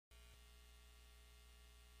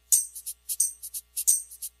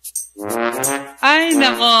Ay,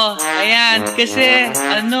 nako. Ayan, kasi,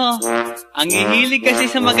 ang hihilig kasi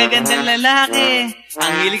sa magagandang lalaki.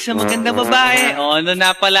 Ang hilig sa magandang babae. O, ano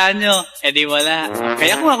na pala nyo? Eh di wala.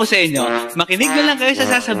 Kaya kung ako sa inyo, makinig na lang kayo sa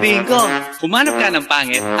sasabihin ko. Humanap ka ng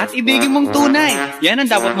pangit at ibigin mong tunay. Yan ang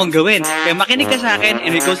dapat mong gawin. Kaya makinig ka sa akin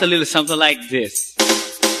and it goes a little something like this.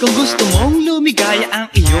 Kung gusto mong lumigaya ang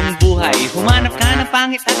iyong buhay, humanap ka ng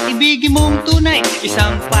pangit at ibigin mong tunay.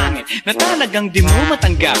 Isang pangit na talagang di mo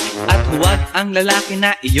matanggap, at huwag ang lalaki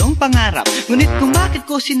na iyong pangarap. Ngunit kung bakit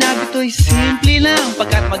ko sinabi to'y simple lang,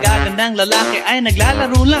 pagkat magagandang lalaki ay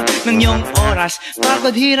naglalaro lang ng iyong oras,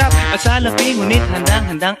 pagod, hirap at salapi. Ngunit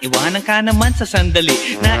handang-handang iwanan ka naman sa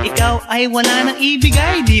sandali na ikaw ay wala nang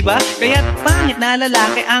ibigay, diba? Kaya't pangit na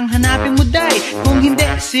lalaki ang hanapin mo, day. Kung hindi,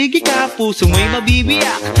 sige ka, puso mo'y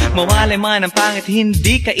mabibiyak. Mawalay man ang pangit,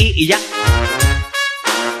 hindi ka iiyak.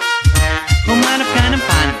 Humanap ka ng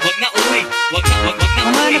pangit, wag na uwi.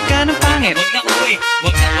 Humanap ka ng pangit, wag na uwi.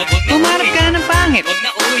 Humanap ka ng pangit, wag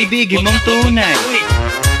na uwi. Ibigin mong tunay.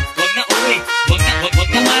 Wag na uwi.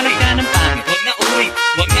 Humanap ka ng pangit, wag na uwi.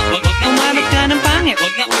 Humanap ka ng pangit,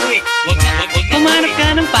 wag na uwi. Humanap ka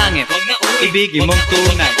ng pangit, wag na uwi. Ibigin mong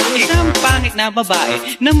tunay. Isang pangit na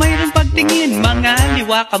babae na mayroong pagtingin, mga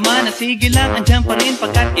liwa ka man, sige lang, andyan pa rin,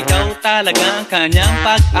 pagkat ikaw talaga ang kanyang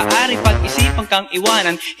pag-aari. Pag-isipan kang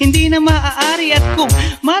iwanan, hindi na maaari. At kung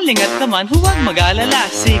malingat ka man, huwag mag-alala,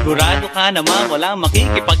 sigurado ka naman walang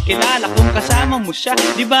makikipagkilala. Kung kasama mo siya,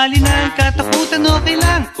 di bali na ang katakutan, okay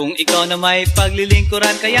lang kung ikaw na may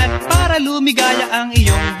paglilingkuran. Kaya't para lumigaya ang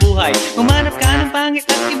iyong buhay, humanap ka ng pangit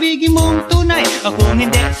at ibigin mong tunay. Kung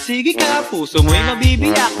hindi, sige ka, puso mo'y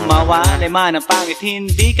mabibiyak. Mawalay man ang pangit,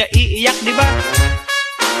 hindi ka iiyak, diba?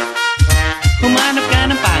 Humanap ka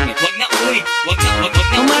ng pangit, wag na uwi.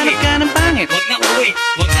 Humanap ka ng pangit, wag na uwi.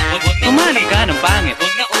 Humanap ka ng pangit,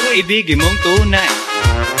 wag na uwi. Ibigin mong tunay.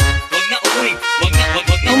 Wag na uwi.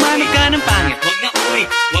 Humanap ka ng pangit, wag na uwi.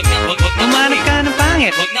 Humanap ka ng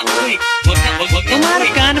pangit, wag na uwi.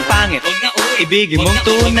 Humanap ka ng pangit, wag na uwi. Ibigin mong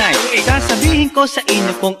tunay. Sasabihin ko sa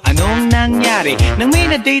inyo kung anong nangyari nang may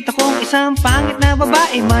na-date akong isang pangit na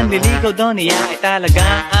babae. Manliligaw daw niya ay talaga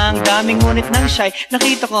ang daming, ngunit nang shy,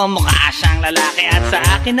 nakita ko mukha siyang lalaki at sa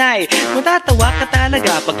akin ay matatawa ka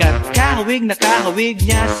talaga, pagkat kahawig na kahawig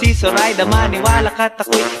niya si Sorayda. Maniwala ka't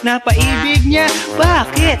ako'y napaibig niya.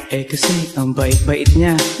 Bakit? Eh kasi ang bait-bait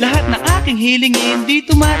niya. Lahat ng aking hilingin di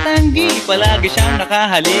tumatanggi, palagi siyang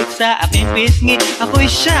nakahalik sa aking pisngi. Ako'y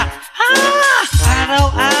shock.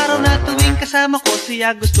 Araw-araw na tuwing kasama ko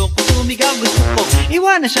siya, gusto ko sumigaw, gusto ko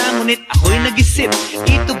iwanan siya, ngunit ako'y nag-isip,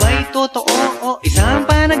 ito ba'y totoo o isang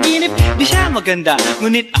panaginip? Di siya maganda,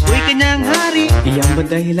 ngunit ako'y kanyang hari. Iyan ba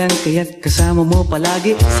dahilan kaya't kasama mo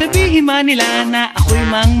palagi? Sabihin man nila na ako'y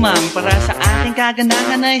mangmang, para sa aking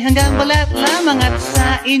kagandahan ay hanggang balat lamang. At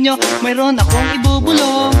sa inyo mayroon akong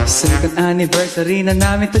ibubulong, second anniversary na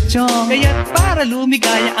namin to, chong. Kaya't para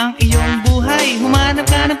lumigaya ang iyong buhay, humanap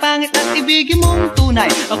ka ng pangit at ibigin mong tunay.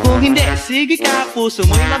 Kung hindi, sige ka, puso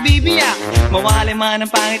mo'y mabibiyak. Mawalay man ang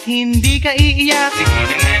pangit, hindi ka iiyak. Sige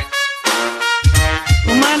na nga.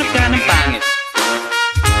 Humanap ka ng pangit.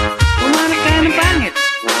 Humanap ka ng pangit.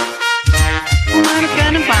 Humanap ka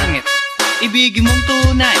ng pangit. Ibigin mong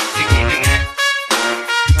tunay. Sige na nga.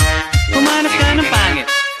 Humanap ka ng pangit.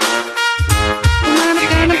 Humanap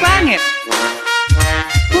ka ng pangit.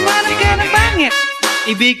 Humanap ka ng pangit.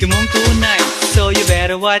 Ibigin mong tunay. So you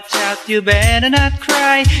better watch out, you better not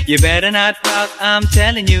cry, you better not pout, I'm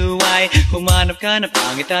telling you why. Humanap ka ng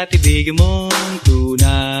pangit at ibigin mong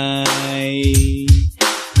tunay.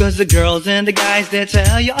 Cause the girls and the guys, they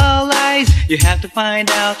tell you all lies. You have to find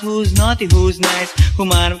out who's naughty, who's nice.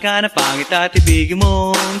 Humanap ka ng pangit at ibigin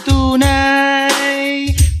mong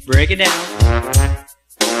tunay. Break it down.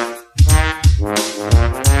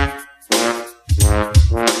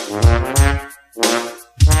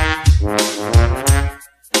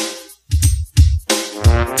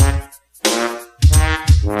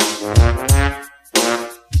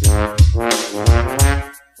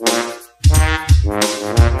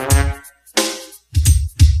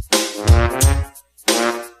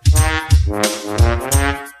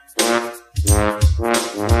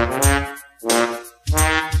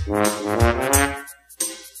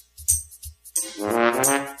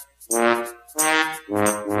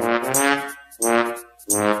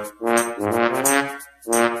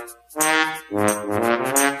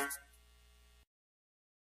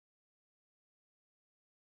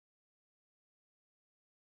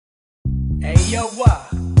 Hey yo,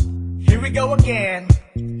 here we go again,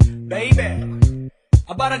 baby.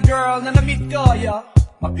 About a girl na na-meet ko, yo.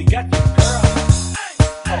 Mabigat yung girl.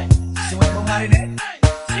 Oh, suway mo nga rin eh.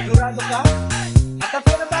 Sigurado ka? At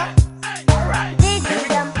ako na ba?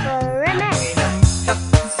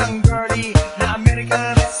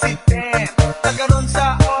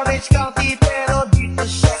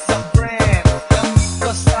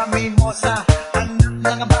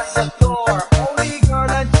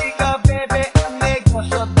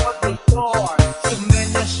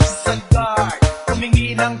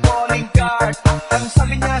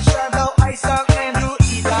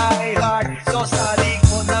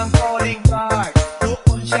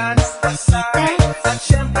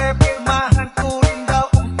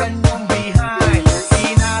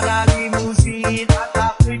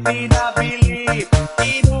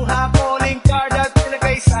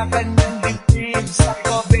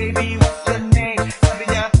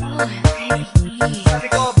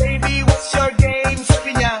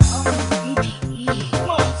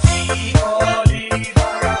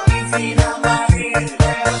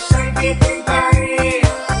 siya'y bitin pa rin,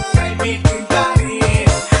 siya'y bitin pa rin.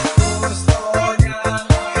 Gusto niyang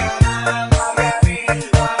magaling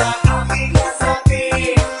para aking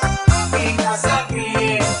nasabing, aking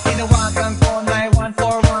nasabing. Tinawagan ko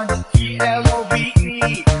 9141 ELOVE,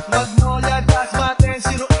 Magnolia Dash Maten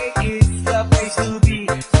 08 is the place to be.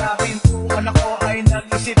 Sa pintuan ako ay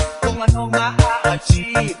nag-isip kung anong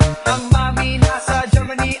ma-a-achieve. Ang mami nasa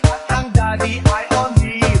Germany at ang daddy ay on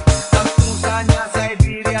leave. Ang pusa niya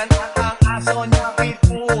Siberian at ang aso niya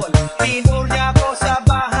pitbull. Tinur niya ako sa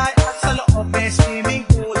bahay at sa loob may swimming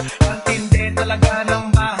pool. Ang tindi talaga ng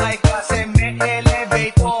bahay kasi may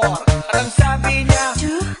elevator. At ang sabi niya,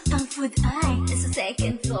 ang food ay nasa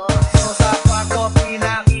second floor. so sa kwarto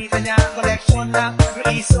pinakita niya collection ng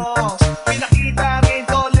agree songs. Pinakita rin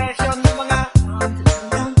collection ng mga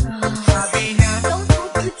sabi niya, Don't go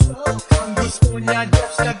to joke. ang gusto niya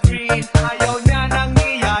just the green. Ayaw niya nang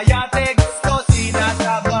niyayate, gusto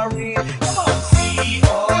sinasabarin. Come on! Si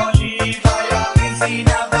Olive ay aking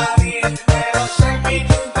sinabarin, pero siya'y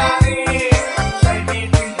bitin pa rin, siya'y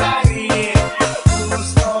bitin pa rin.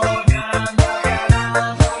 Gusto niyang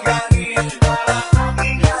magaling para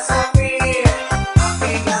aking nasabing,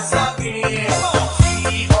 aking nasabing.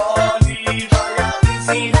 Si Olive ay aking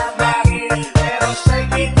sinabarin, pero siya'y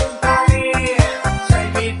bitin pa rin, siya'y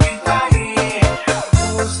bitin pa rin.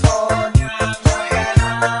 Gusto niyang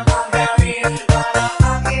magaling para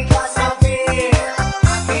aking nasabing,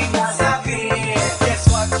 aking nasabing. Guess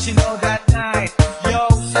what you know that night? Yo,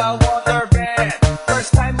 sa waterbed,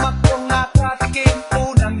 first time akong nakatikim,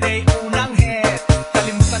 unang day, unang head.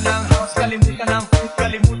 Kalimutan ng house, kalimutan ng food,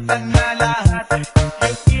 kalimutan na lahat.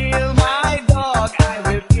 You kill my dog, I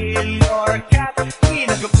will kill your cat.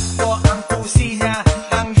 Hinagupit ko ang pusi niya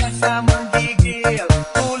hanggang sa manggigil.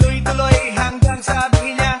 Tuloy-tuloy hanggang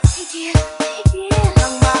sabi niya, Tigil, tigil.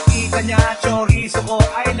 nang makita niya chorizo ko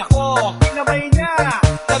ay nako, kinabay niya.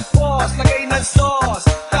 Nag-post, lagay ng sauce,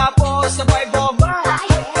 tapos sabay bomba. At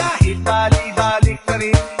kahit bali-balik na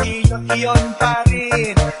rin, iyon pa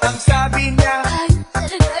rin. Ang sabi niya, Ay,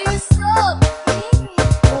 talaga you're so pretty.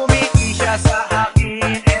 umiti siya sa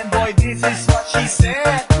akin, and boy, this is what she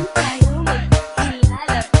said. Tayo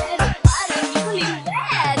magkilala, pero parang newlywed.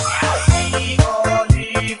 Si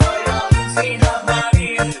Olive ay aking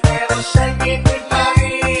sinabarin, pero siya'y bitin pa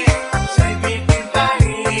rin, siya'y bitin pa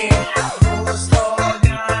rin. Gusto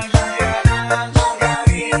niyang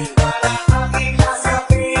magaling para aking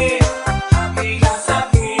nasabing, aking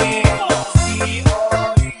nasabing. Si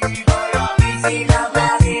Olive ay aking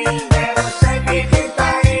sinabarin, pero siya'y bitin pa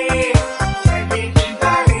rin, siya'y bitin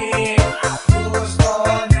pa rin. Gusto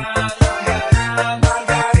niyang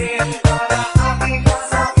magaling para aking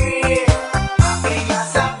nasabing, aking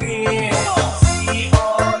nasabing. Si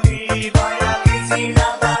Olive ay aking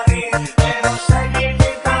sinabarin, pero siya'y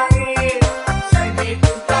bitin pa rin, siya'y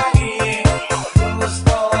bitin pa rin.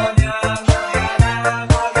 Gusto niyang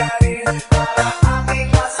magaling para aking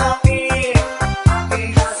nasabing,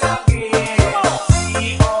 aking nasabing.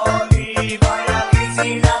 Si Olive ay aking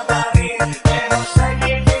sinabarin, pero siya'y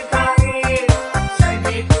bitin pa rin, siya'y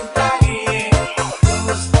bitin pa rin.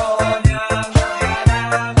 Gusto niyang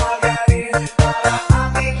magaling para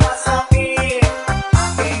aking nasabing,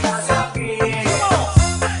 aking nasabing.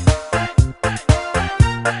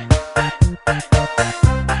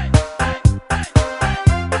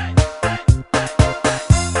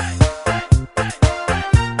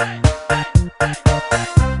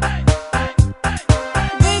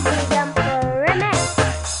 Baby Jumper Remix.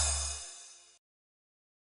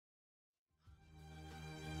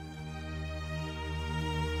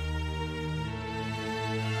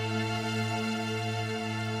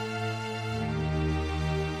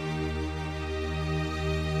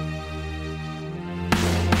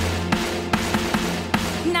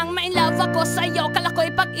 Nang ma-inlove ako sa'yo, kala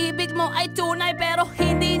ko'y pag-ibig mo ay tunay. Pero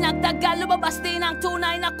hindi nagtagal, lumabas din ang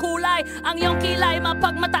tunay na kulay. Ang iyong kilay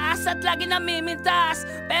mapagmataas at lagi namimintas,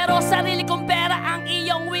 pero sarili kong pera ang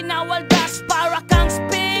iyong winawaldas. Para kang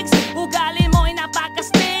spigs, ugali mo ay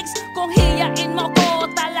napaka-sticks. Kung hiyain mo ko,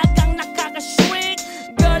 talagang nakaka-shrink.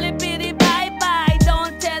 Girlie, pity, bye-bye,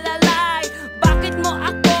 don't tell a lie. Bakit mo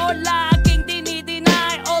ako laging dinideny?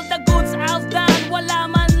 All the goods I've done, wala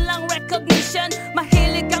man lang recognition.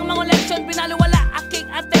 Mahilig kang mga leksyon, pinaliwala aking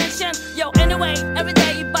attention. Yo, anyway,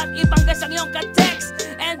 everyday, iba't ibang guys ang iyong ka-text.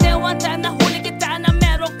 And then one time nahuli kita na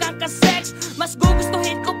meron kang ka-sex. Mas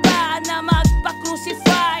gugustuhin ko pa na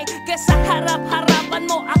magpa-crucify kesa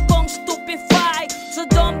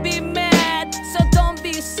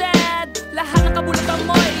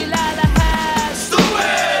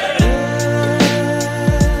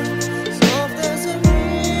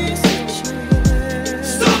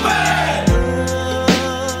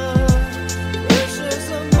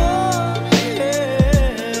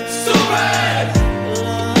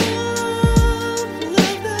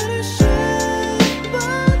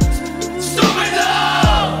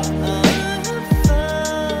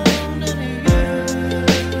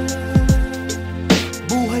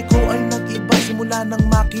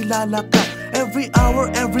naalala ka. Every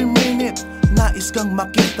hour, every minute, nais kang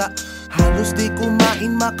makita. Halos di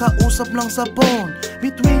kumain, makausap lang sa phone.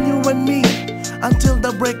 Between you and me, until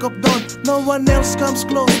the break of dawn. No one else comes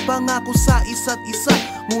close, pangako sa isa't isa.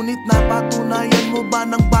 Ngunit napatunayan mo ba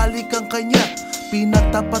nang balik ang kanya?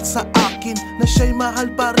 Pinagtapat sa akin na siya'y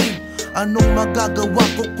mahal pa rin. Anong magagawa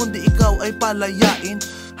ko kundi ikaw ay palayain?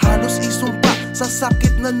 Halos isumpa sa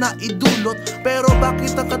sakit na naidulot. Pero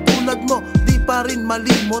bakit ang katulad mo di pa rin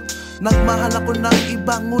malimot? Nagmahal ako ng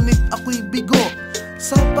iba ngunit ako'y bigo.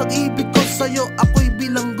 Sa pag-ibig ko sa'yo ako'y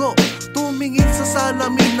bilanggo. Tumingin sa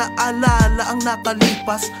salamin na alala ang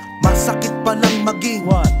nakalipas. Masakit palang maging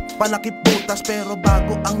palakip butas. Pero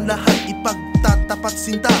bago ang lahat ipagtatapat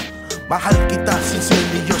sinta. Mahal kita,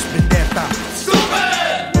 sincerely yours, Vendetta. Stupid!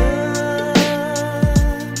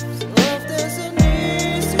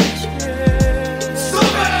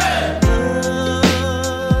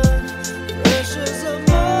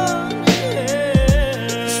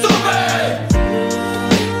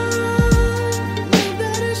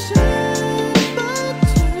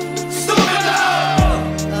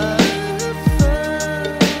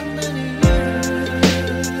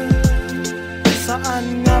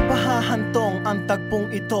 Ang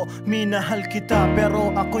tagpong ito, minahal kita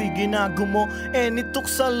pero ako'y ginagumo. And it took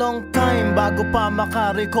a long time bago pa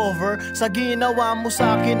makarecover. Sa ginawa mo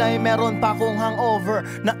sa akin ay meron pa akong hangover.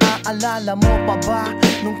 Naaalala mo pa ba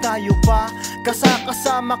nung tayo pa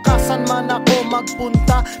kasama ka saan man ako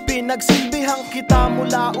magpunta? Pinagsilbihan kita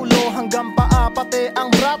mula ulo hanggang paa. Pati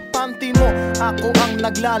ang bra panty mo, ako ang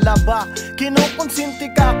naglalaba.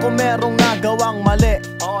 Kinukonsinti ka kung merong nagawang mali.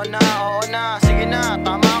 Oo na, sige na,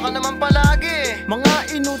 tama ka naman palagi.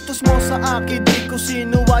 Mga inutos mo sa akin di ko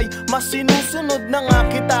sinuway. Mas sinusunod na nga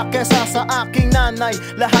kita kesa sa aking nanay.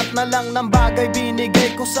 Lahat na lang ng bagay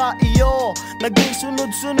binigay ko sa iyo. Naging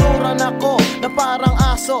sunod-sunuran ako na parang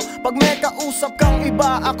aso. Pag may kausap kang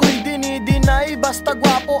iba ako'y dinidinay. Basta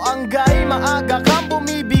gwapo ang guy, maaga kang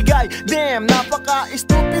bumibigay. Damn,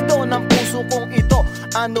 napaka-estupido ng puso kong ito.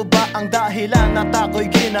 Ano ba ang dahilan at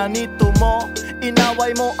ako'y ginanito mo?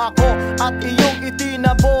 Inaway mo ako at iyong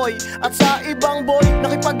itinaboy. At sa ibang boy,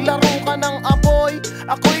 nakipaglaro ka ng apoy.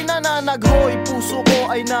 Ako'y nananaghoy, puso ko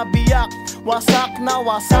ay nabiyak. Wasak na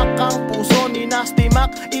wasak ang puso ni Nasty Mac.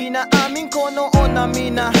 Inaamin ko noon na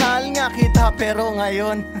minahal nga kita. Pero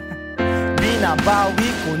ngayon, binabawi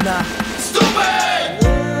ko na. Stupid!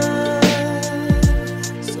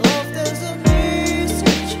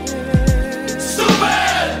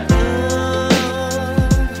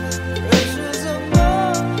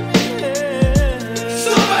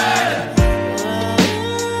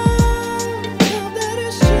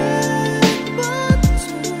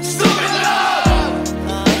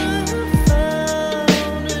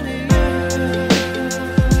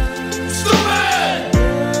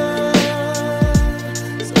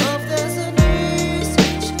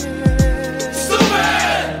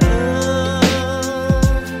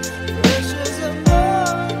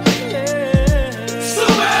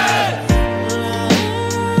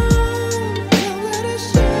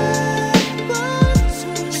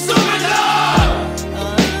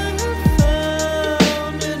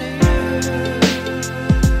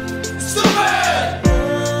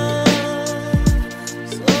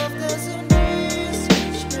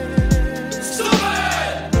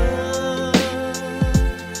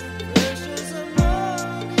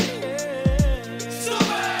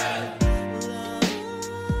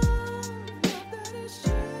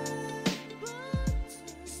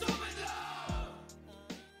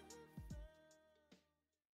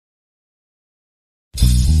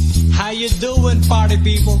 How you doing, party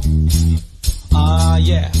people?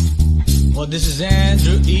 Yeah. Well, this is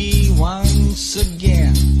Andrew E. once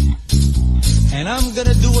again. And I'm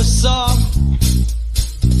gonna do a song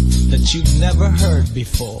that you've never heard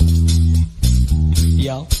before.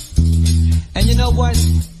 Yo. And you know what?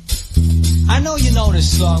 I know you know this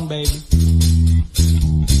song, baby.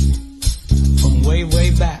 From way, way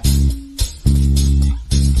back.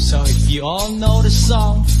 So if you all know the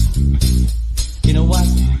song, you know what?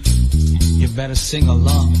 You better sing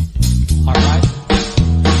along, alright?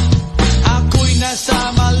 Ako'y nasa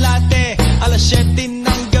Malate, alas 7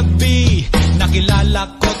 ng gabi.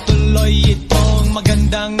 Nakilala ko tuloy itong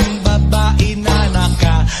magandang babae na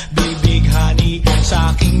nakabibighani sa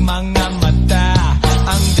aking mga mata.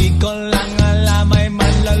 Ang di ko lang alam ay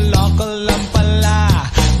manloloko lang pala.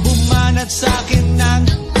 Bumanat sa akin ng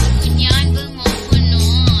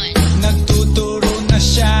nagtuturo na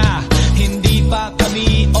siya. Hindi pa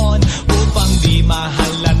kami on upang di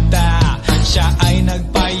mahalata.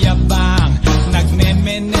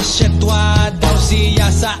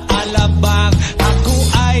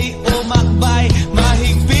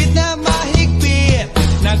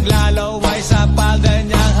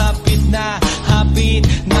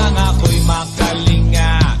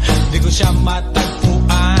 siya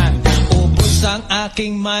matagpuan. Ubus ang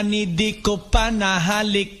aking money, di ko pa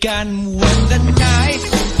nahalikan. When the night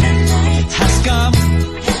has come,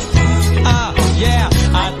 yeah,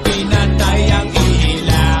 at pinatay ang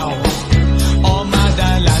ilaw, o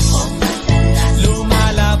madalas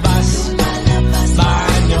lumalabas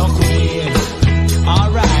banyo queen.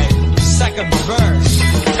 Alright, second verse.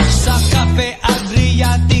 Sa Cafe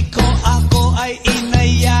Adriatico ako ay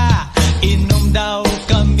inaya, inom daw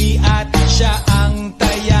kami at siya ang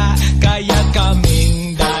taya. Kaya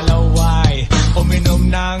kaming dalaway uminom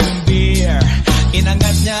ng beer.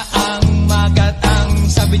 Inangat niya ang magatang,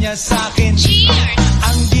 sabi niya sa'kin,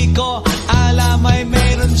 ang di ko alam ay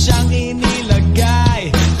meron siyang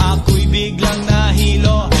inilagay. Ako'y biglang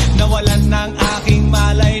nahilo, nawalan ng aking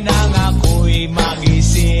malay nang ako'y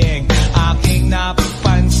magising. Aking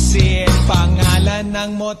napansin, pangalan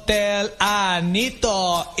ng motel,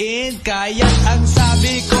 Anito Inn. Kaya't ang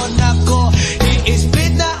sabi ko, nako,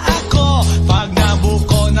 i-split na ako. Pag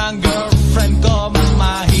nabuko ng girlfriend ko,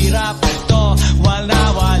 mahirap to.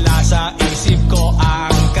 Wala sa isip ko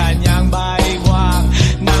ang kanyang baywang.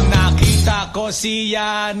 Nang nakita ko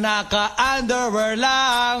siya, naka-underwear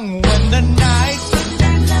lang. When the night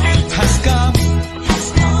has come,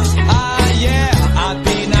 yeah, at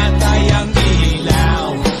pinatay ang ilaw,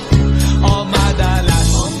 o madalas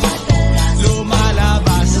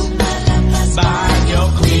lumalabas banyo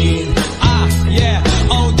queen. Yeah,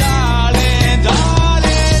 oh darling,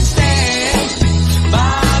 darling, stand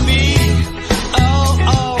by me.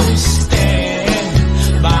 Oh, stand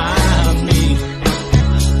by me.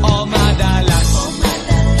 O madalas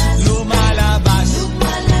lumalabas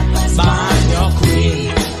banyo queen.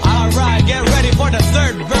 Alright, get ready for the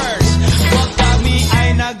third verse. Wag kami ay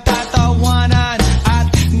nagtatawanan at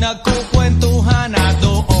nagkukwentuhan, at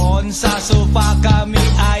doon sa sofa kami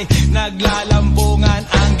ay naglalampungan.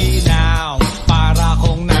 Ang ginaw para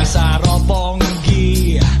kung nasa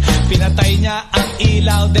robonggi. Pinatay niya ang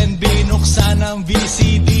ilaw, then binuksan ang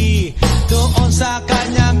VCD. Doon sa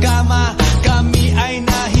kanyang kama kami ay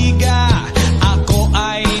nahiga. Ako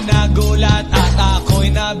ay nagulat at ako'y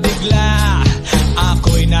nabigla.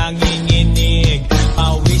 Ako'y nanginginig,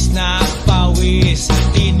 pawis na pawis.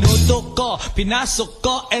 Tinutok ko, pinasok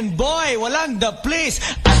ko, and boy, walang the please.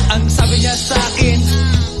 At ang sabi niya sa'kin,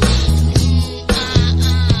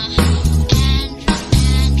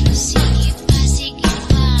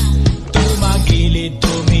 tumagilid,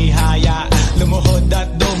 tumihaya, lumuhod at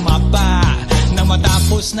dumapa. Nang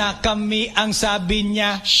matapos na kami, ang sabi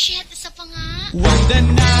niya, Shit, isa pa nga. when the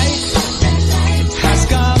night has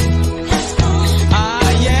come,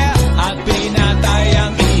 yeah, at pinatay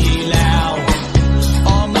ang ilaw,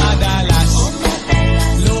 o madalas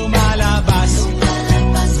lumalabas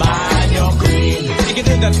banyo queen. Take it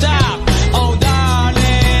to the top. Oh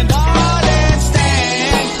darling, darling,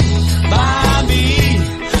 stand by me.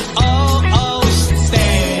 Oh,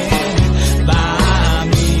 stand by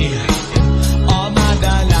me. O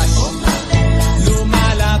madalas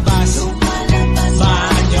lumalabas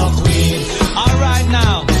banyo queen. Alright,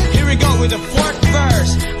 now here we go with the fourth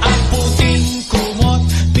verse. Ang puting kumot,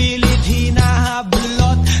 pilit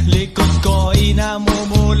hinahablot, likod ko'y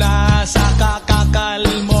namumula sa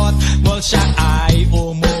kakakalmot. Well, siya ay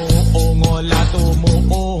umuungol at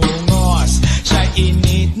umuungos. Siya'y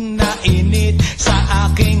init na init sa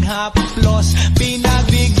aking haplos.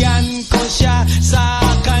 Pinagbigyan ko siya sa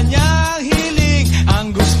kanyang hiling. Ang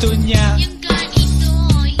gusto niya, Yung ganito,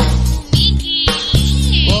 yung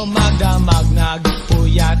humigil. o magdamag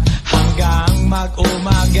nagpuyat hanggang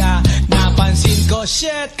mag-umaga. Napansin ko,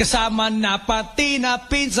 shit, kasama na pati na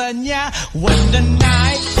pinsan niya. When the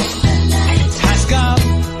night has come,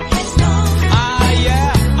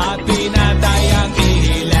 yeah, at pinatay ang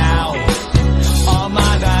ilaw, o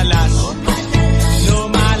madalas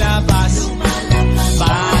lumalabas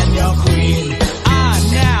banyo queen.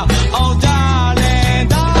 Now, oh darling,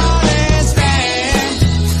 darling, stand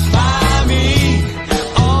by me.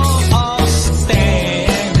 Oh,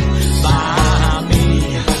 stand by me.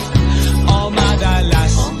 O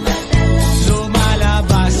madalas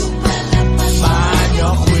lumalabas banyo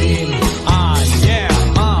queen.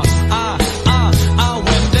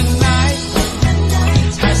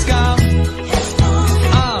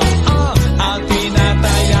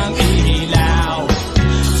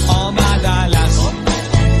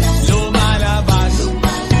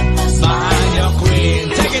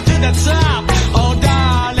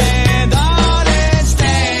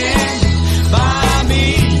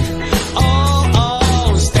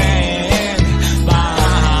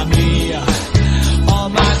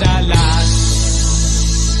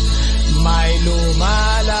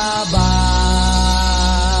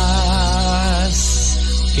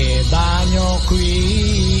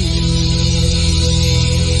 queen.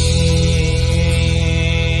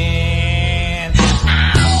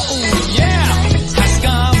 Oh, yeah! Has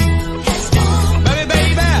come, baby,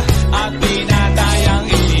 baby, at tinatayang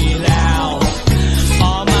ilaw.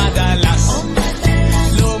 O madalas,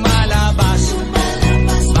 lumalabas,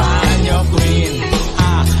 banyo queen.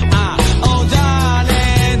 Oh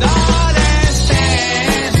darling, darling,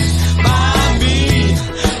 stand by me.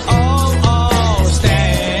 Oh,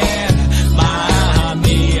 stand by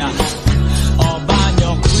me. Oh,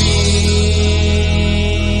 banyo queen.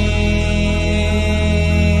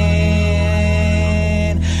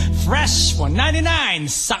 Fresh 199,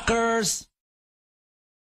 suckers.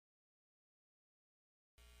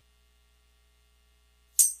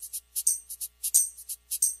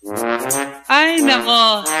 Ay,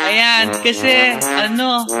 nako. Ayan, kasi,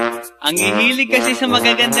 ang hihilig kasi sa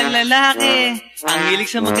magagandang lalaki. Ang hilig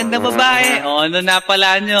sa magandang babae. O, ano na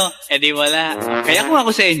pala nyo? Eh di wala. Kaya kung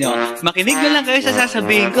ako sa inyo, makinig na lang kayo sa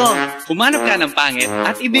sasabihin ko. Humanap ka ng pangit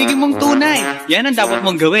at ibigin mong tunay. Yan ang dapat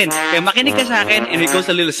mong gawin. Kaya makinig ka sa akin and it goes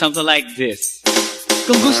a little something like this.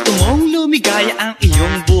 Kung gusto mong lumigaya ang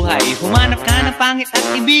iyong buhay, humanap ka ng pangit at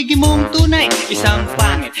ibigin mong tunay. Isang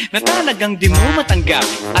pangit na talagang di mo matanggap,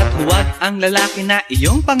 at huwag ang lalaki na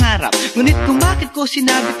iyong pangarap. Ngunit kung bakit ko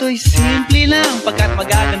sinabi to'y simple lang, pagkat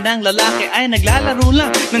magagandang lalaki ay naglalaro lang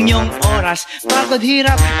ng iyong oras, pagod,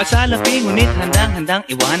 hirap at salapi. Ngunit handang-handang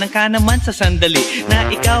iwanan ka naman sa sandali na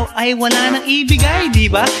ikaw ay wala nang ibigay,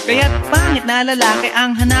 diba? Kaya't pangit na lalaki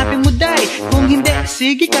ang hanapin mo, day. Kung hindi,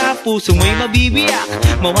 sige ka, puso mo'y mabibiyak.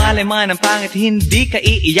 Mawalay man ang pangit, hindi ka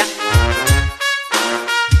iiyak.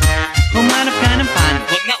 Humanap ka ng pangit,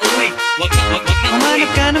 wag na uwi.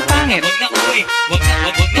 Humanap ka ng pangit, wag na uwi.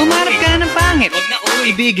 Humanap ka ng pangit, wag na uwi.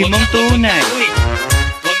 Ibigin mong tunay.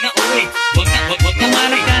 Wag na uwi.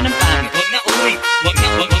 Humanap ka ng pangit, wag na uwi.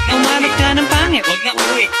 Humanap ka ng pangit, wag na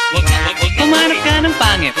uwi. Humanap ka ng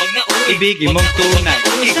pangit, wag na uwi. Ibigin mong tunay.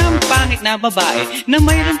 Isang pangit na babae na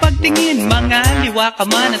mayroong pagtingin, mga liwa ka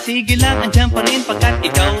man, sige lang, andyan pa rin, pagkat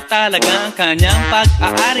ikaw talaga ang kanyang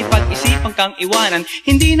pag-aari. Pag-isipan kang iwanan,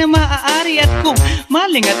 hindi na maaari. At kung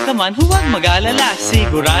malingat ka man, huwag mag-alala.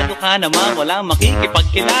 Sigurado ka naman walang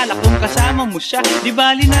makikipagkilala kung kasama mo siya. Di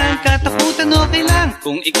bali na ang katakutan, okay lang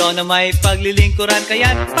kung ikaw na may paglilingkuran.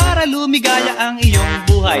 Kaya para lumigaya ang iyong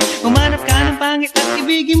buhay, humanap ka ng pangit at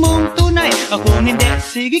ibigin mong tunay. Kung hindi,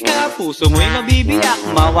 sige ka, puso mo'y mabibiyak.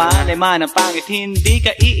 Mawalay man ang pangit, hindi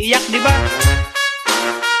ka iiyak, di ba?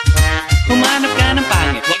 Humanap ka ng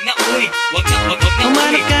pangit, wag na uwi.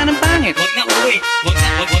 Humanap ka ng pangit, wag na uwi.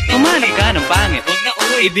 Humanap ka ng pangit, wag na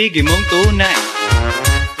uwi. Ibigin mong tunay.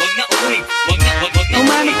 Wag na uwi.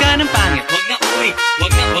 Humanap ka ng pangit, wag na uwi.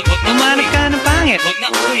 Humanap ka ng pangit, wag na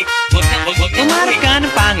uwi. Humanap ka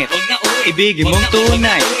ng pangit, wag na uwi. Ibigin mong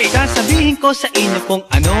tunay. Sasabihin ko sa inyo kung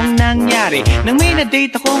anong nangyari nang may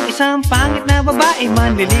na-date akong isang pangit na babae.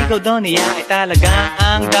 Manliligaw daw niya ay talagang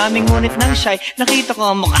ang daming, ngunit nang shy, nakita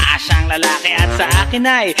ko mukha siyang lalaki at sa akin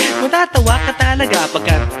ay matatawa ka talaga,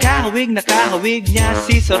 pagkat kahawig na kahawig niya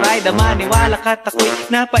si Sorayda. Maniwala ka't ako'y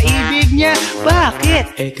napaibig niya.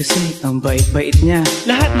 Bakit? Eh kasi ang bait-bait niya.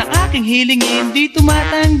 Lahat ng aking hilingin di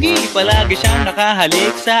tumatanggi. Palagi siyang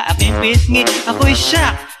nakahalik sa aking pisngi. Ako'y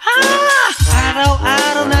shock.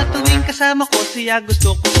 Araw-araw na tuwing kasama ko siya,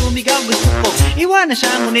 gusto ko sumigaw, gusto ko iwanan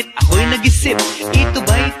siya, ngunit ako'y nag-isip, ito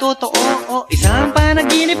ba'y totoo o isang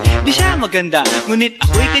panaginip? Di siya maganda, ngunit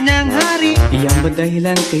ako'y kanyang hari. Iyan ba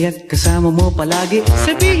dahilan kaya't kasama mo palagi?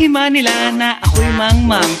 Sabihin man nila na ako'y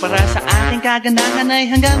mangmang, para sa ating kagandahan ay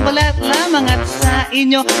hanggang balat lamang. At sa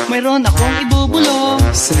inyo mayroon akong ibubulong,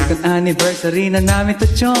 second anniversary na namin to,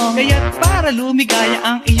 chong. Kaya't para lumigaya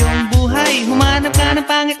ang iyong buhay, humanap ka ng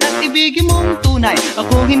pangit at ibigin mong tunay.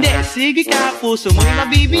 Kung hindi, sige ka, puso mo'y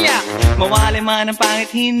mabibiyak. Mawalay man ang pangit,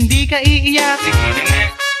 hindi ka iiyak. Sige na nga.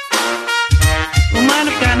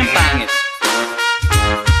 Humanap ka ng pangit.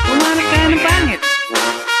 Humanap ka ng pangit.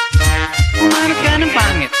 Humanap ka ng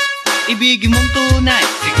pangit. Ibigin mong tunay.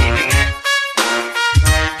 Sige na nga.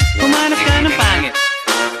 Humanap ka ng pangit.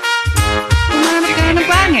 Humanap ka ng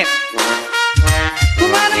pangit.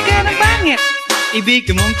 Humanap ka ng pangit.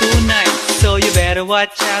 Ibigin mong tunay. So you better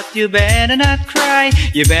watch out, you better not cry,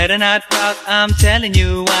 you better not pout, I'm telling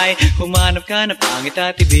you why. Humanap ka ng pangit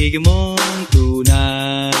at ibigin mong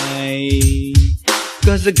tunay.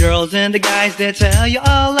 Cause the girls and the guys, they tell you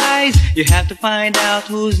all lies. You have to find out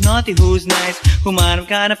who's naughty, who's nice. Humanap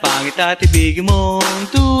ka ng pangit at ibigin mong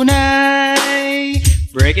tunay.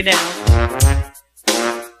 Break it down.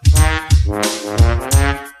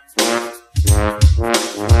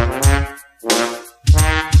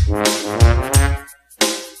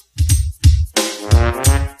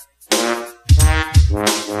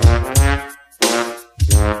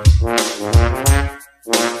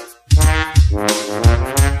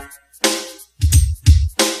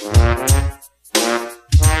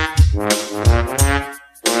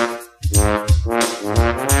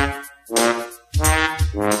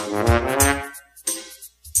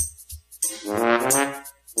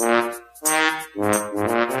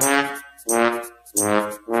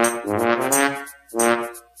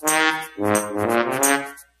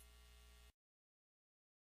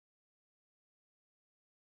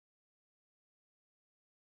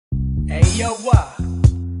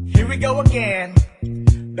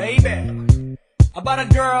 baby, about a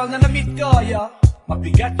girl na na-meet ko, yo.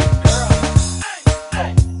 Mabigat yung girl. Oh,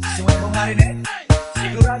 simulan mo nga rin eh.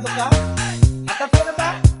 Sigurado ka? Atap ka na ba?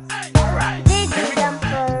 Alright.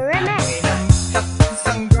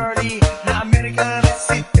 Isang girlie na American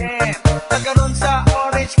resident, nagkaroon sa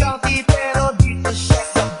Orange County pero dito siya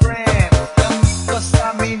sa Brent. Gamit ko sa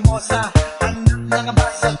Mimosa, anak ng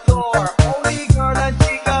ambassador. Only girl ang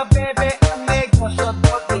chika, bebe, ang negosyo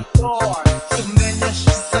door-to-door. Sumenya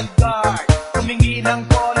siya sa guard, humingi ng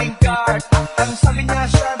calling card. Ang sabi niya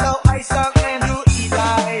siya daw ay isang Andrew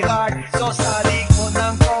Eli Hart. So sa likod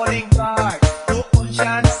ng calling card, doon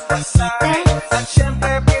siya nagpasay. At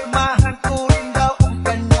syempre pirmahan ko rin daw ang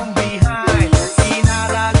kanyang behind.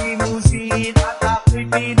 Sinara limousine at ako'y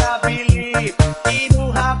pinabilib.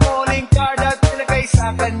 Kinuha calling card at nilagay sa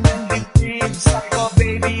kanyang dibdib. Sabi ko,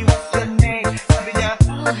 baby, what's your name? Sabi niya,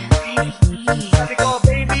 sabi ko,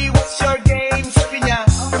 baby, what's your game? Sabi niya,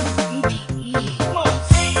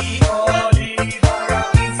 si Oliver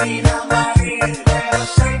ang sinamarin, pero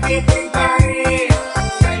siya'y bitin pa rin.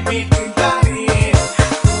 Siya'y bitin pa rin.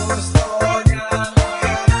 Gusto niya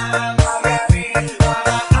magaling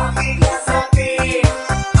para aking nasakit.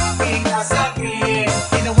 Aking nasakit.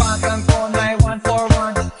 Tinawagan ko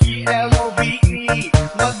 9141 PLOVE.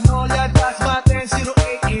 Magnolia Dasma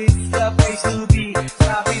 1008 is the place to be.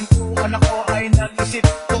 Sa pintuan ako ay nag-isip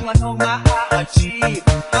kung anong ma-a-achieve.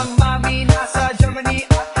 Ang mami nasa Germany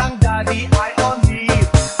at ang daddy ay on leave.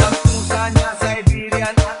 Ang pusa niya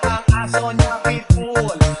Siberian at ang aso niya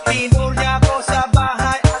pitbull. Tinur niya ako sa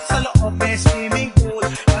bahay at sa loob may swimming pool.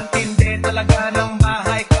 Ang tindi talaga ng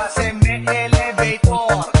bahay kasi may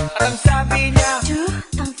elevator. At ang sabi niya,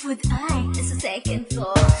 Ang food ay nasa second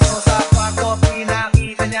floor. so sa kwarto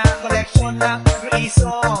pinakita niya collection ng every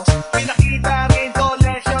songs. Pinakita rin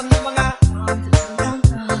collection ng mga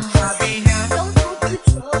sabi niya, Don't go to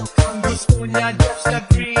joke. ang gusto niya just the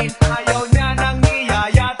green. Ayaw niya nang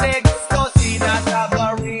niyayate, gusto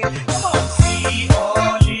sinasabarin. Come on! Si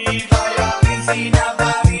Oliver ang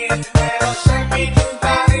sinabarin, pero siya'y bitin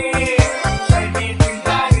pa rin. Siya'y bitin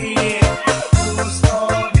pa rin. Gusto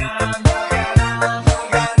niya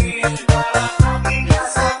magaling para aking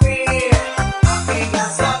nasakit. Aking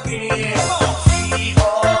nasakit. Si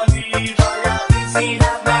Oliver ang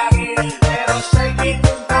sinabarin, pero siya'y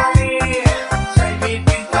bitin pa rin. Siya'y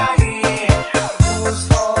bitin pa rin.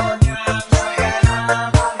 Gusto niya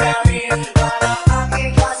magaling para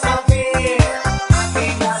aking nasakit.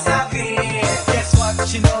 Aking nasakit. Guess what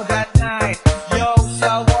you know that night? Yo,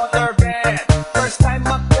 sa waterbed. First time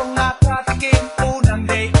akong nakatikim. Unang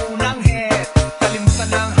day, unang head. Kalimutan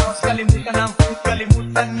ng house, kalimutan ng food,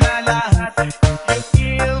 kalimutan na lahat. You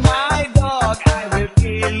kill my dog, I will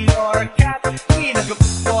kill your cat.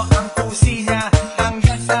 Kinagupit ko ang pusi niya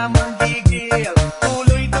hanggang sa manggigil.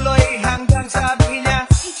 Tuloy-tuloy hanggang sabi niya,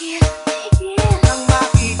 Tigil, tigil. nang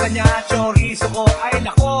makita niya chorizo ko ay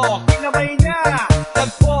nako, kinabay niya.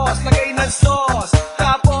 Nagpos, lagay ng sauce,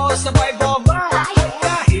 tapos sabay bomba.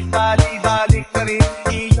 Kahit bali-balik na rin,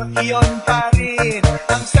 iyon pa rin.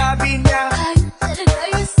 Ang sabi niya, Ay, talaga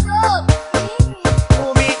yung soap.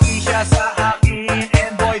 umiti siya sa akin.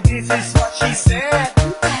 And boy, this is what she said.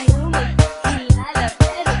 Tayo magkilala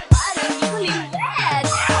pero parang huling bed.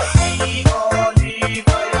 Si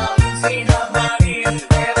Oliver ang sinamarin,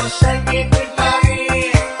 pero siya'y bitin pa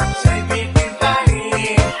rin. Siya'y bitin pa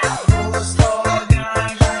rin. Gusto niya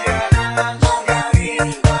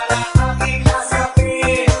magaling para aking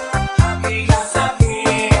nasakit. Aking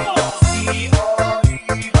nasakit. Si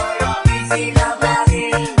Oliver ang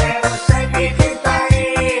sinamarin, pero siya'y bitin pa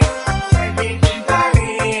rin. Siya'y bitin pa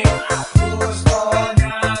rin. Gusto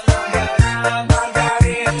niya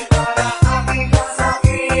magaling para aking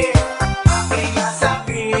nasakit. Aking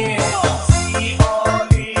nasakit. Si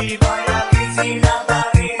Oliver ang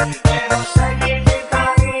sinamarin, pero siya'y bitin pa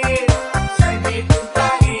rin. Siya'y bitin pa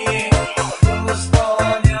rin. Gusto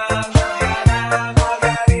niya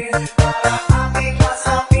magaling para aking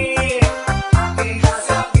nasakit. Aking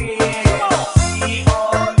nasakit.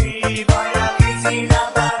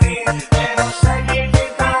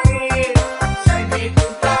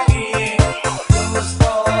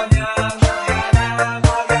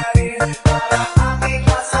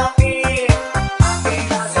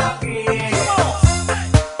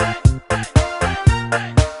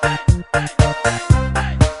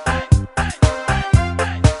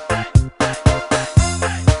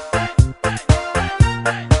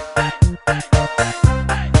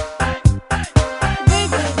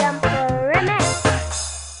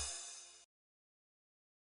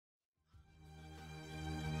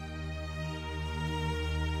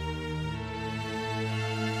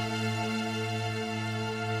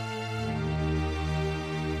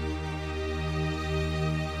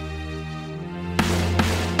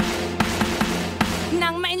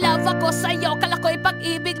 love ako sa'yo, kala ko'y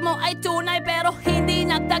pag-ibig mo ay tunay, pero hindi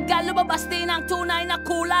nagtagal, lumabas din ang tunay na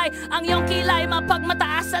kulay. Ang iyong kilay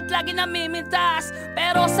mapagmataas at lagi namimintas,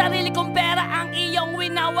 pero sarili kong pera ang iyong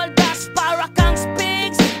winawaldas. Para kang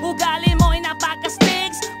spigs, ugali mo'y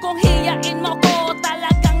napaka-stigs. Kung hiyain mo ko,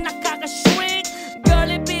 talagang nakaka-shrink.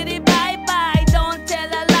 Girlie bitty bye-bye, don't tell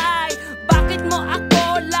a lie. Bakit mo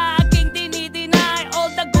ako laging dinideny?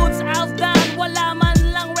 All the goods I've done, wala man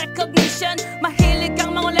lang recognition. Mahilig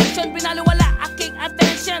kang mga leksyon, binaliwala aking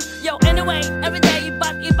attention. Yo, anyway, everyday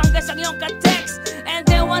iba't ibang guys ang iyong ka-text. And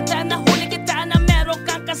then one time nahuli kita na meron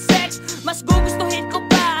kang ka-sex. Mas gugustuhin ko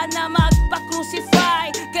pa na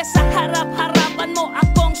magpa-crucify kesa harap-harapan mo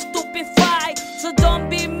akong stupefy. So don't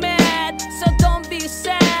be mad, so don't be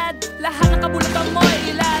sad. Lahat ng kabulukan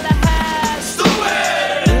mo'y ilalahad.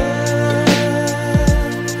 Stupid!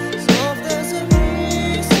 Soft as a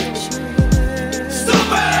music chair.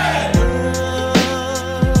 Stupid!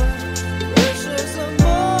 Precious as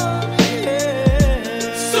morning air.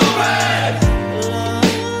 Stupid!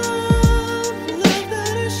 Love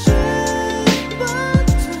that is shared by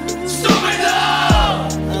two. Stupid love!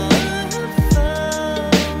 I have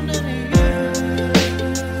found in you.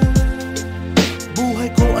 Buhay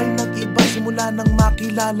ko ay nag-iba simula nang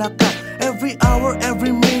makilala ka. Every hour,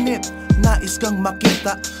 every minute, nais kang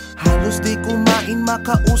makita. Halos di kumain,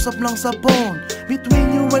 makausap lang sa phone.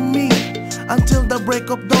 Between you and me, until the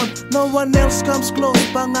break of dawn. No one else comes close,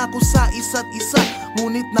 pangako sa isa't isa.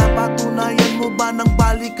 Ngunit napatunayan mo ba nang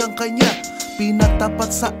balik ang kanya?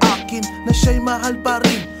 Pinagtapat sa akin na siya'y mahal pa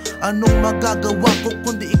rin. Anong magagawa ko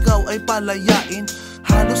kundi ikaw ay palayain?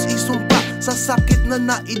 Halos isumpa sa sakit na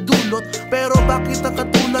naidulot, pero bakit ang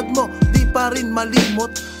katulad mo di pa rin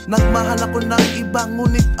malimot? Nagmahal ako ng iba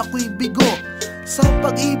ngunit ako'y bigo. Sa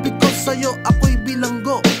pag-ibig ko sa'yo ako'y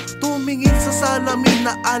bilanggo. Tumingin sa salamin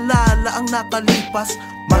na alala ang nakalipas.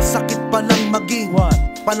 Masakit palang maging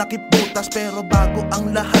panakip butas, pero bago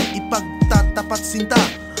ang lahat ipagtatapat sinta.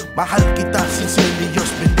 Mahal kita, sincerely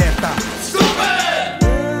yours, Vendetta. Stupid!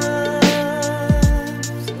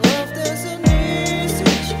 Soft as an easy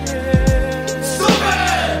chair.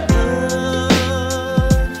 Stupid!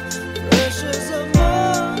 Precious as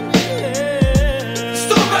morning air.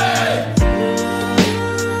 Stupid!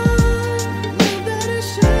 Love that is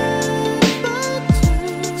shared by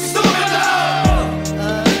two. Stupid love!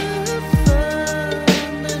 I have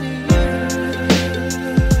found in you.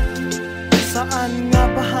 Saan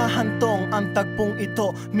nga ba hahantong ang tagpong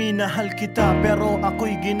ito? Minahal kita pero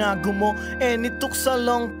ako'y ginagumo. And it took a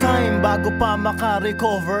long time bago pa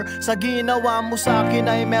makarecover. Sa ginawa mo sa akin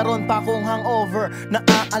ay meron pa akong hangover.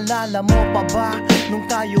 Naaalala mo pa ba nung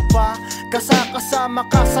tayo pa kasama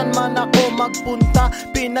ka saan man ako magpunta?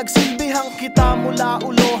 Pinagsilbihang kita mula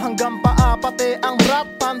ulo hanggang paa, pati ang bra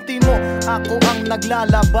panty mo ako ang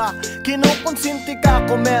naglalaba. Kinukonsinti ka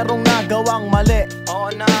kung merong nagawang mali. Oo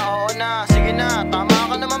na, sige na, tama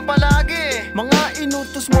ka naman palagi. Mga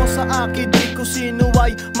inutos mo sa akin di ko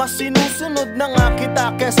sinuway. Mas sinusunod na nga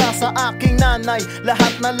kita kesa sa aking nanay.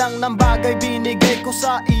 Lahat na lang ng bagay binigay ko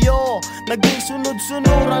sa iyo. Naging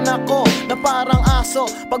sunod-sunuran ako na parang aso.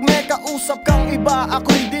 Pag may kausap kang iba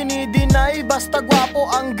ako'y dinidinay. Basta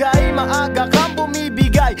gwapo ang guy, maaga kang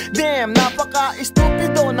bumibigay. Damn,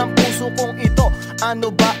 napaka-estupido ng puso kong ito.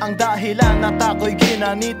 Ano ba ang dahilan at ako'y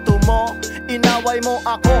ginanito mo? Inaway mo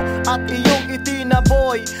ako at iyong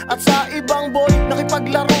itinaboy. At sa ibang boy,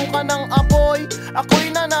 nakipaglaro ka ng apoy.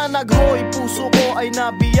 Ako'y nananaghoy, puso ko ay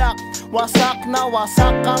nabiyak. Wasak na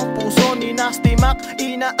wasak ang puso ni Nasty Mac.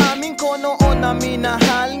 Inaamin ko noon na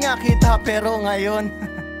minahal nga kita, pero ngayon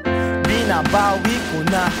binabawi ko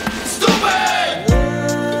na. Stupid!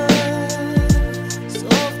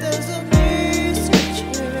 Soft as a music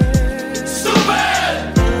chair.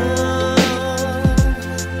 Stupid!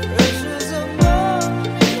 Precious as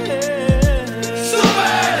morning air.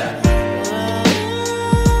 Stupid!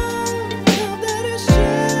 Love that is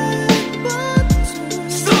shared by two.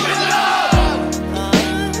 Stupid love! I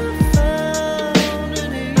have found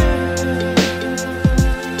in you.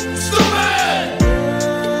 Stupid!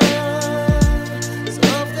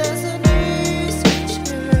 Soft as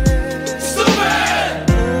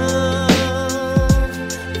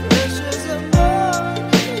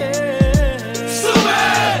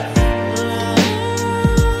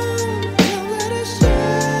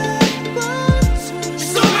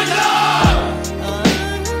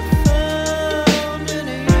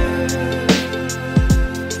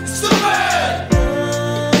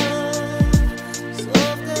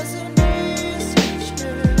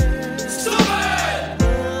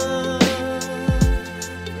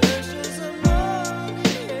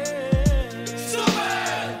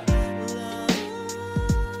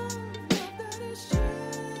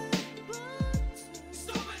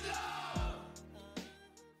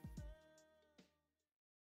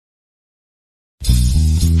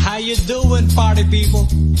you doing, party people?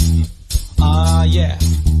 Yeah.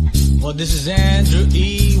 Well, this is Andrew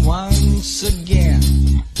E. once again.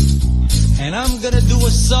 And I'm gonna do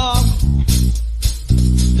a song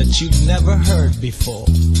that you've never heard before.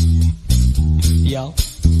 Yo.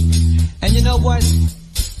 And you know what?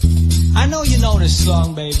 I know you know this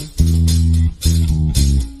song, baby.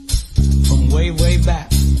 From way, way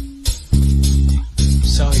back.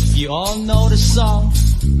 So if you all know the song,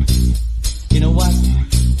 you know what?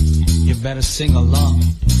 You better sing along.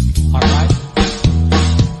 Alright?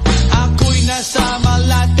 Ako'y nasa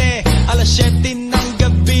Malate, alas 7 ng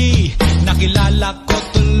gabi. Nakilala ko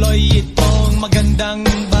tuloy itong magandang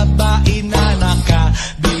babae na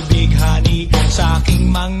nakabibighani sa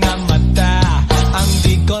aking mga mata. Ang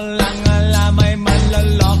di ko lang alam ay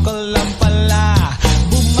manloloko lang pala.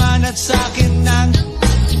 Bumanat sa akin ng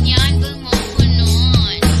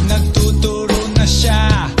nagtuturo na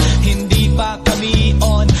siya. Hindi pa kami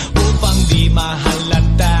on upang di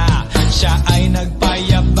mahalata. Siya ay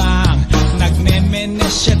nagpayabang,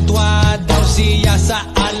 nagmemenesyetwa daw siya sa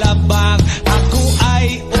alabang. Ako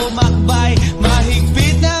ay umakbay,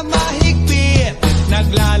 mahigpit na mahigpit.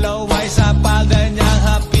 Naglalaway sa palda niyang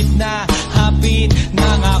hapit na hapit.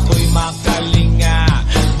 Nang ako'y makalinga,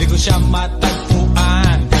 di ko siya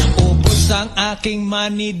matagpuan. Ubus ang aking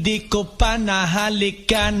money, di ko pa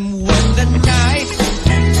nahalikan. When the night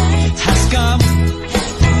has come,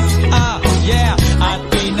 yeah, at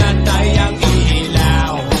pinatay ang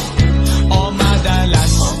ilaw. O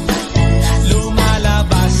madalas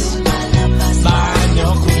lumalabas banyo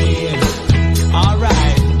queen.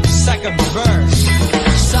 Alright, second verse.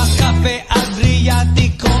 Sa Cafe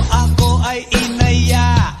Adriatico ako ay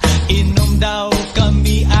inaya. Inom daw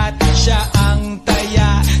kami at siya ang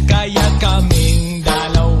taya. Kaya kaming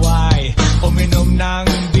dalaway uminom ng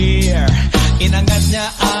beer. Inangat niya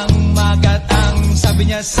ang magat, ang sabi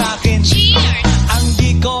niya sa'kin, ang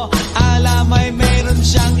di ko alam ay meron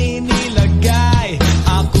siyang inilagay.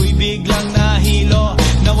 Ako'y biglang nahilo,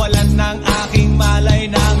 nawalan ng aking malay.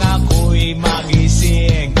 Nang ako'y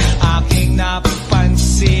magising, aking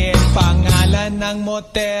napansin pangalan ng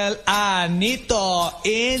motel, Anito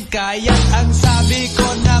Inn. Kaya ang sabi ko,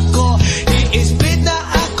 nako, i-split na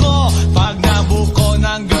ako. Pag nabuko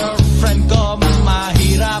ng girlfriend ko,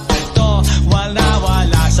 mahirap ito. Wala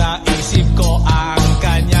sa isip ko ang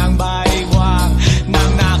kanyang baywang.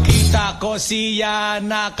 Nang nakita ko siya,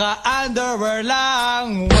 naka-underwear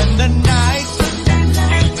lang. When the night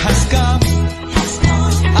has come,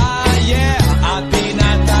 yeah, at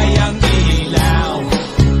pinatay ang ilaw.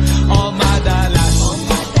 O madalas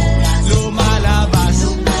lumalabas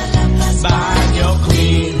banyo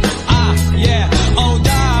queen. Yeah. Oh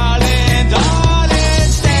darling, darling,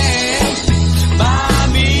 stand by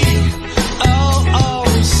me. Oh,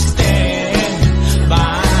 stand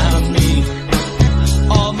by me.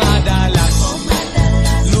 O madalas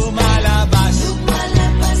lumalabas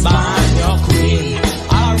banyo queen.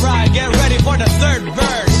 Alright, get ready for the third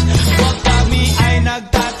verse. Huwag kami ay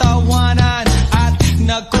nagtatawanan at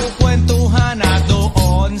nagkukwentuhan, na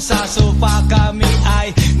doon sa sofa kami ay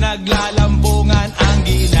naglalambungan. Ang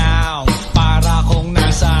ginaw para kung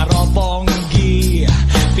nasa robonggi.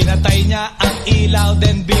 Pinatay niya ang ilaw,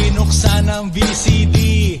 then binuksan ang VCD.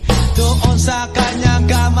 Doon sa kanyang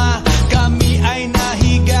kama kami ay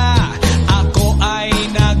nahiga. Ako ay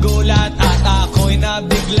nagulat at ako'y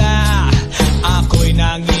nabigla. Ako'y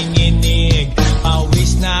nanginginig,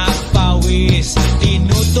 pawis na pawis.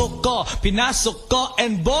 Tinutok ko, pinasok ko,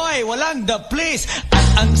 and boy, walang the please. At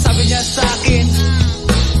ang sabi niya sa akin,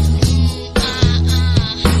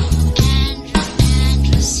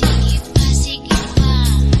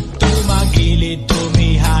 tumagilid,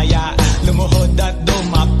 tumihaya, lumuhod at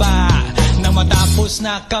dumapa. Nang matapos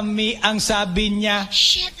na kami, ang sabi niya,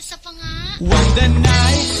 Shit, isa pa nga. when the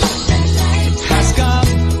night has come,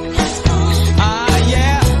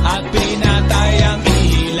 yeah, at pinatay ang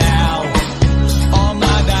ilaw. O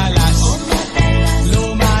madalas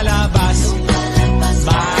lumalabas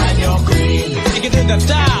banyo queen. Take it to the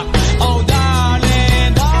top. Oh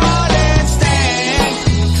darling, darling, stand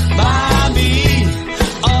by me.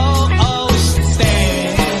 Oh,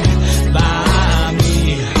 stand by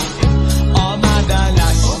me. O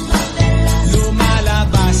madalas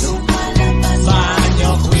lumalabas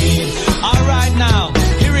banyo queen. Alright now,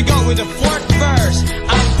 here we go with the fourth verse.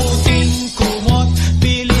 Ang puting kumot,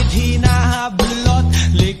 pilit hinahablot.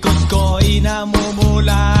 Likod ko'y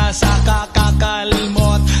namumula sa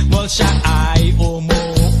kakakalmot. Well, siya ay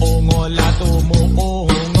umuungol at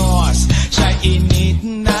umuungos. Siya init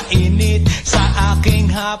na init sa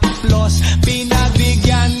aking haplos.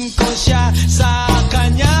 Pinagbigyan ko siya sa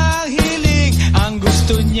kanyang hiling. Ang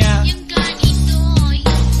gusto niya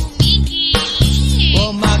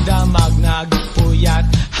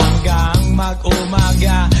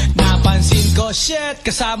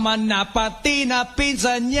kasama na pati na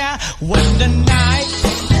pinsan niya. When the night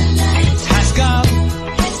has come,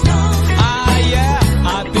 ah yeah,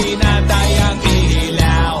 at pinatay ang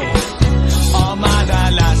ilaw, o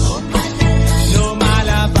madalas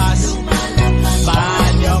lumalabas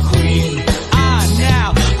banyo queen. Ah now,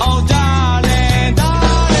 oh darling,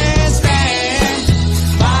 darling, stand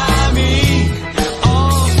by me.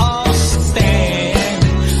 Oh, oh, stand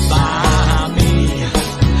by me.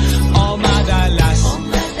 Oh madalas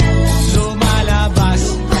lumalabas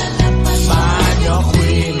banyo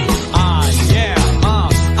queen. Ah yeah,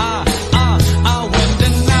 when the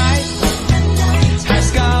night has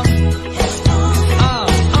come,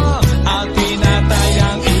 at pinatay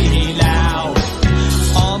ang ilaw,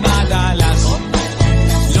 o madalas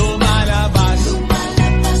lumalabas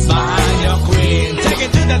banyo queen. Take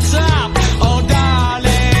it to the top. Oh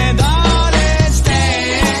darling, darling,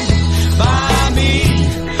 stand by me.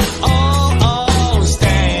 Oh, oh,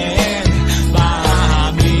 stand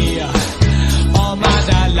by me. Oh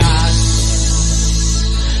madalas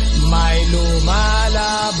may lumalabas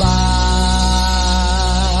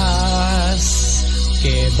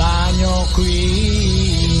kay banyo queen.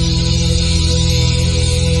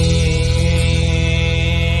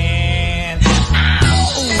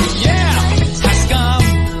 Oh yeah, has come,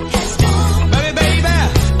 baby, baby,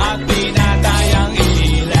 at pinatay ang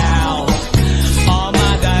ilaw, o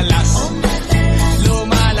madalas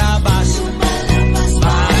lumalabas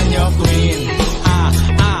banyo queen.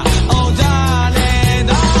 Oh darling,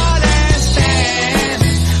 darling, stand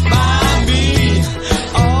by me.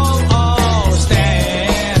 Oh, oh,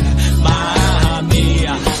 stand by me.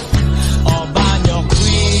 Oh banyo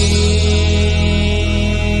queen.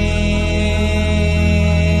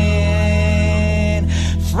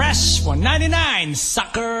 Fresh 199,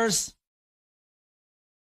 suckers.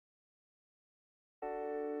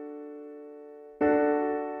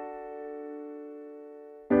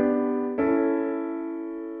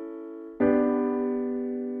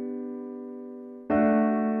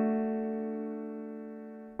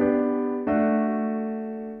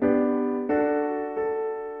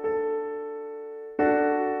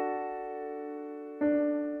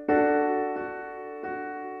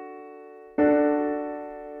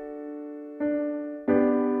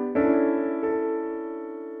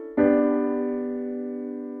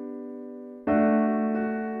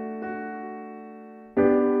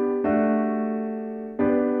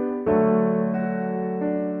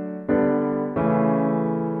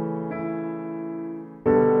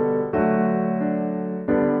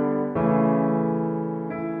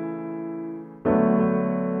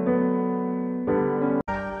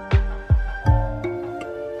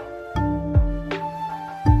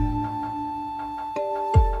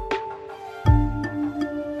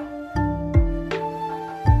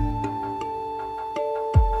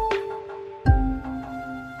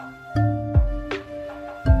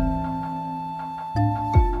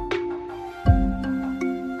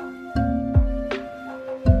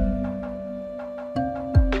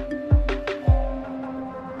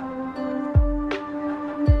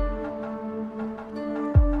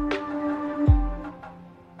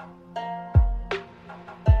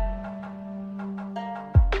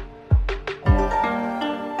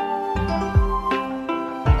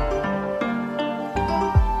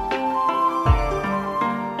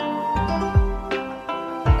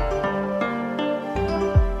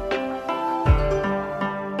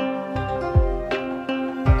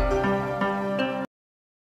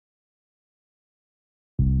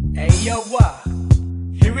 Hey yo,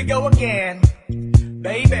 here we go again,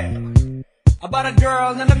 baby. About a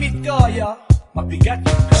girl na na-meet ko, yo. Mabigat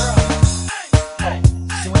yung girl. Oh,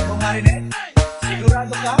 sinuwag mo nga rin eh.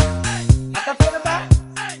 Sigurado ka? At ako na ba?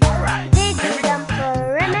 Alright, here we go.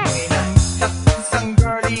 Isang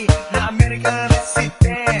girlie na American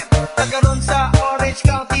resident, taga ron sa Orange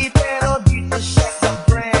County, pero dito siya sa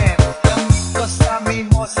Brent. Gamit ko sa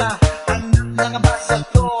Mimosa, anak ng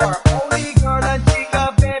ambassador. Only girl ang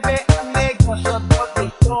chika, bebe, ang negosyo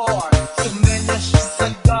door. Sumenya siya sa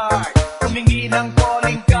guard, humingi ng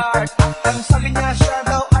calling card. Ang sabi niya siya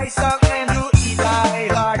daw ay isang Andrew Eli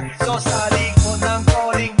Hard. So sa likod ng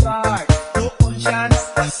calling card, doon siya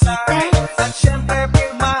nakasay. At syempre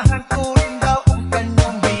pirmahan ko rin daw ang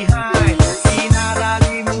kanyang behind. Sinara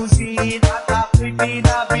limousine at ako'y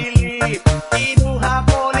pinabili.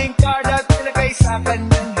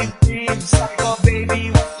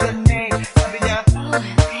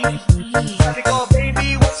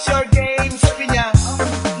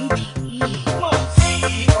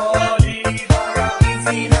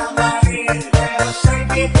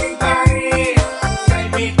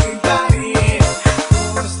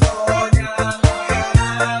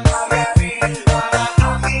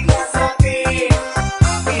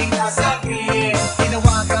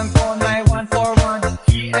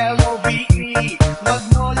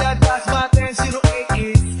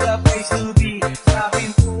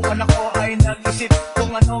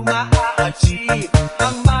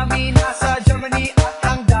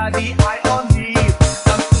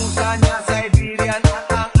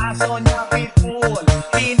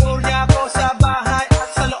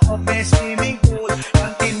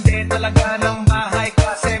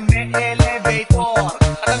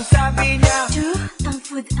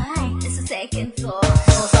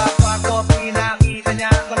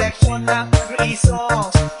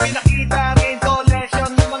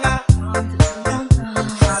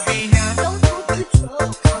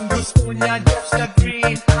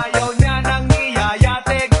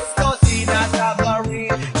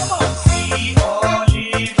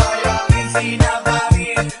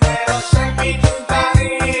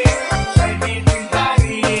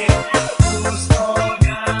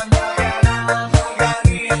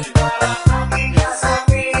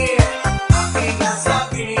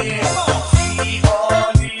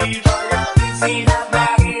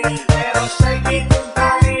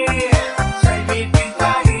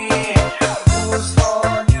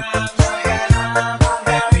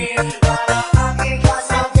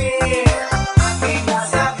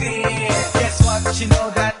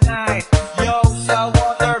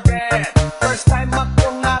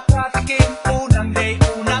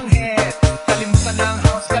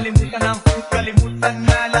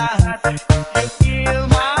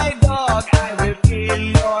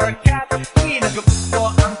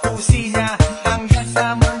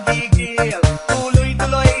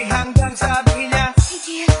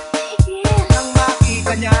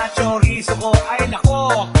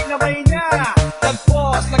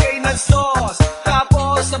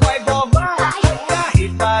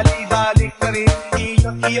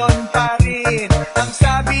 rin. Ang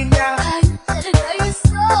sabi niya, Ay, talaga you're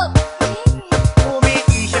so mean.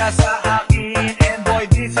 umiki siya sa akin. And boy,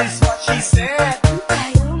 this is what she said. Di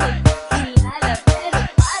tayo magkilala pero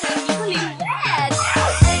parang di ko liwet.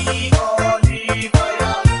 Si Olive ay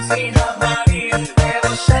ang sinabi.